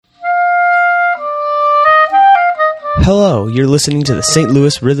Hello, you're listening to the St.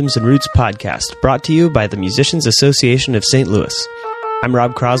 Louis Rhythms and Roots podcast, brought to you by the Musicians Association of St. Louis. I'm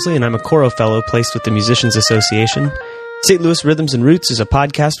Rob Crosley, and I'm a Coro Fellow placed with the Musicians Association. St. Louis Rhythms and Roots is a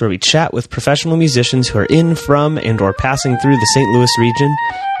podcast where we chat with professional musicians who are in, from, and or passing through the St. Louis region,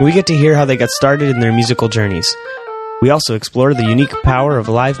 and we get to hear how they got started in their musical journeys. We also explore the unique power of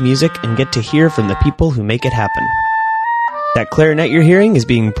live music and get to hear from the people who make it happen. That clarinet you're hearing is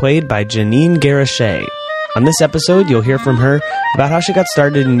being played by Janine Garachet. On this episode, you'll hear from her about how she got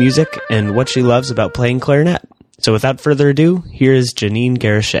started in music and what she loves about playing clarinet. So without further ado, here is Janine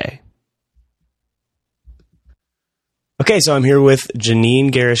Garachet. Okay, so I'm here with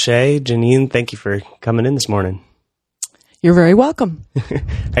Janine Garachet. Janine, thank you for coming in this morning. You're very welcome.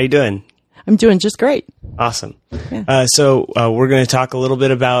 How you doing? I'm doing just great. Awesome. Yeah. So we're going to talk a little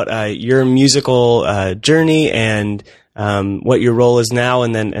bit about your musical journey and what your role is now,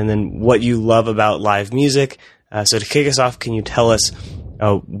 and then what you love about live music. So to kick us off, can you tell us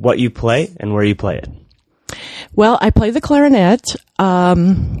what you play and where you play it? Well, I play the clarinet.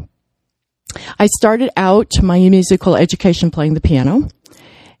 I started out my musical education playing the piano,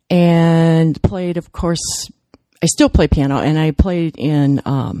 and played, of course, I still play piano, and I played in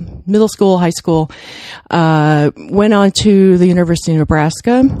middle school, high school. Went on to the University of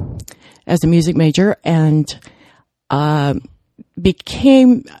Nebraska as a music major, and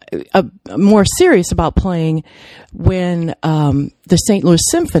became more serious about playing when the St. Louis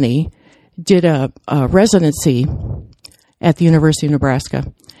Symphony did a residency at the University of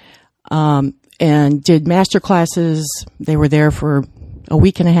Nebraska, and did master classes. They were there for a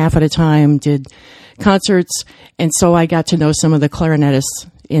week and a half at a time, did concerts, and so I got to know some of the clarinetists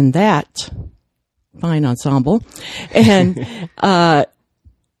in that fine ensemble. And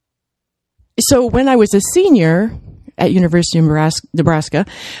so when I was a senior at University of Nebraska,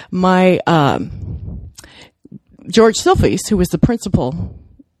 my George Silfies, who was the principal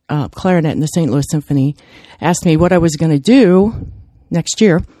clarinet in the St. Louis Symphony, asked me what I was going to do next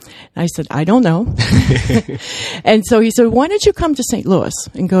year. I said, I don't know. And so he said, why don't you come to St. Louis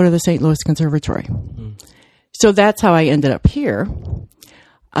and go to the St. Louis Conservatory? So that's how I ended up here.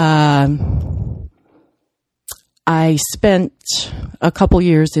 I spent a couple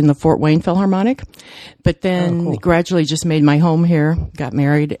years in the Fort Wayne Philharmonic, but then gradually just made my home here, got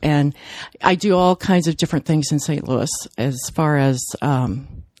married, and I do all kinds of different things in St. Louis as far as,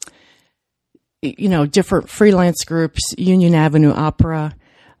 different freelance groups, Union Avenue Opera,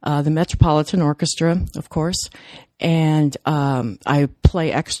 the Metropolitan Orchestra, of course, and I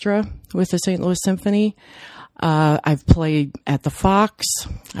play extra with the St. Louis Symphony. I've played at the Fox.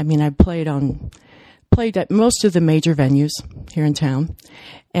 I played at most of the major venues here in town.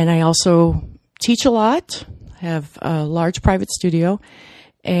 And I also teach a lot, have a large private studio,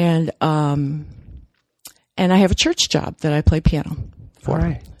 and I have a church job that I play piano for. All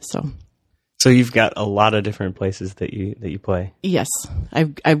right. So you've got a lot of different places that you play. Yes.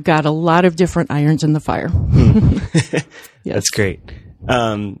 I've got a lot of different irons in the fire. Yes. That's great.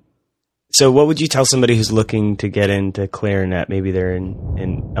 So what would you tell somebody who's looking to get into clarinet? Maybe they're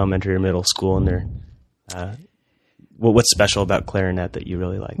in elementary or middle school, and they're what's special about clarinet that you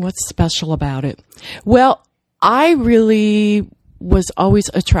really like? What's special about it? Well, I really was always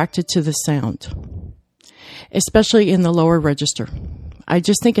attracted to the sound, especially in the lower register. I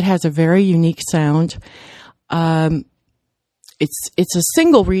just think it has a very unique sound. It's a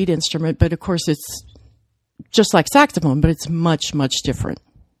single reed instrument, but of course it's just like saxophone, but it's much, much different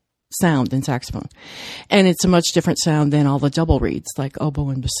sound than saxophone. And it's a much different sound than all the double reeds like oboe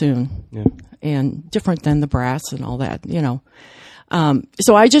and bassoon. Yeah. And different than the brass and all that,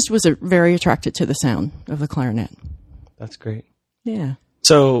 So I just was very attracted to the sound of the clarinet. That's great. Yeah.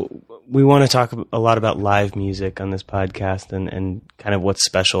 So we want to talk a lot about live music on this podcast and kind of what's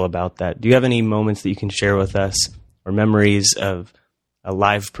special about that. Do you have any moments that you can share with us or memories of a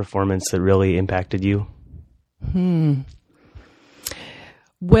live performance that really impacted you?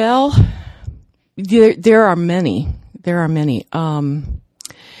 Well, there are many.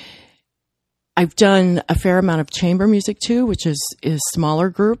 I've done a fair amount of chamber music too, which is smaller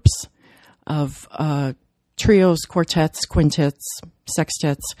groups of trios, quartets, quintets,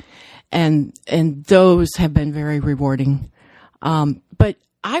 sextets, and those have been very rewarding. But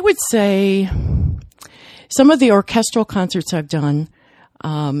I would say some of the orchestral concerts I've done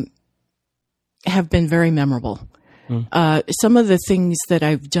have been very memorable. Some of the things that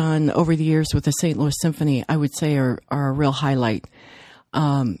I've done over the years with the St. Louis Symphony, I would say are a real highlight.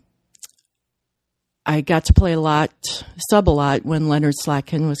 I got to play sub a lot when Leonard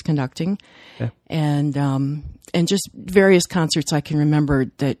Slatkin was conducting, and just various concerts I can remember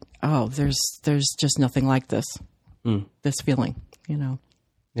that there's just nothing like this. this feeling, you know.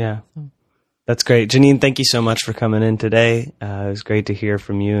 Yeah. That's great. Janine, thank you so much for coming in today. It was great to hear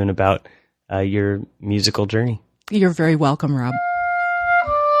from you and about your musical journey. You're very welcome, Rob.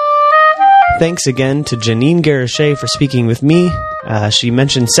 Thanks again to Janine Garochet for speaking with me. She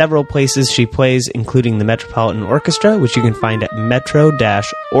mentioned several places she plays, including the Metropolitan Orchestra, which you can find at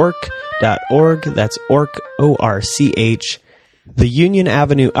metro-orc.org. That's orc, O-R-C-H. The Union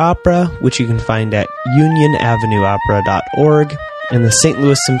Avenue Opera, which you can find at unionavenueopera.org. And the St.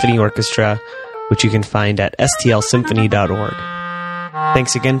 Louis Symphony Orchestra, which you can find at stlsymphony.org.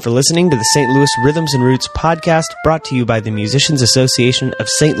 Thanks again for listening to the St. Louis Rhythms and Roots podcast, brought to you by the Musicians Association of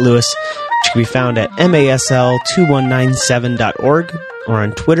St. Louis, which can be found at masl2197.org or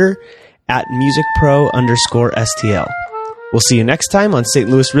on Twitter at musicpro_STL. We'll see you next time on St.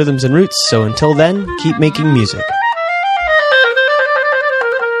 Louis Rhythms and Roots, so until then, keep making music.